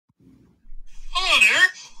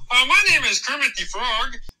is Kermit the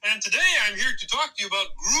Frog, and today I'm here to talk to you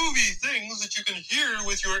about groovy things that you can hear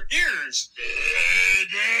with your ears.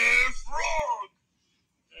 The frog!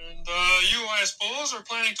 And you, I suppose, are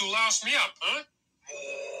planning to louse me up, huh?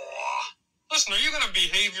 Listen, are you going to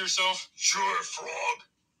behave yourself? Sure, frog.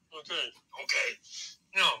 Okay. Okay.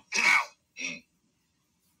 No. Now.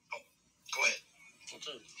 Oh, go ahead.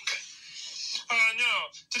 Okay. Okay. Now,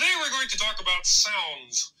 today we're going to talk about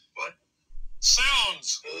sounds. What?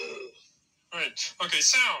 Sounds. Oh. Right. Okay,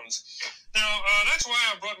 sounds. Now, that's why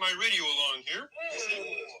I brought my radio along here.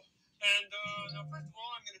 And now, first of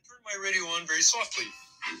all, I'm going to turn my radio on very softly.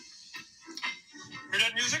 Hear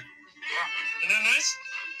that music? Yeah. Isn't that nice?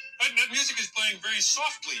 That music is playing very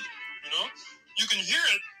softly, you know? You can hear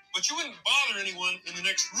it, but you wouldn't bother anyone in the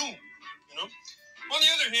next room, you know? On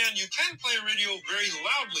the other hand, you can play a radio very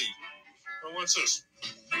loudly. Now, what's this?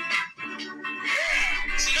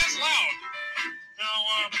 Yeah. See, that's loud.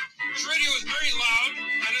 Now, this radio is very loud,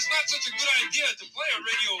 and it's not such a good idea to play a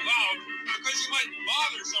radio loud because you might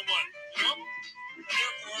bother someone, you know? And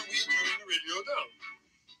therefore, we turn the radio down,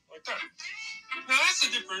 like that. Now, that's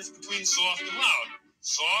the difference between soft and loud.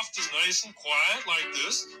 Soft is nice and quiet, like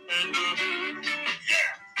this, and,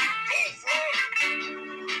 Yeah. Go, frog.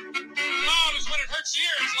 loud is when it hurts the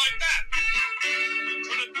ears, like that.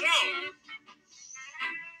 Turn it down.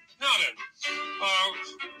 Now then,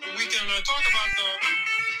 we can talk about the...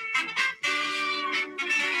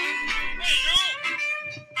 Hey, you!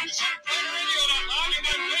 You shouldn't play the radio that loud. You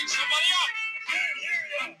might wake somebody up. Can't hear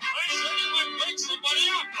ya. I said you might wake somebody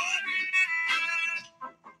up.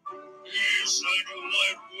 You said you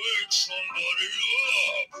might wake somebody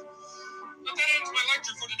up. But that ends my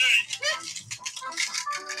lecture for today.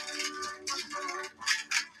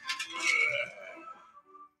 Yeah.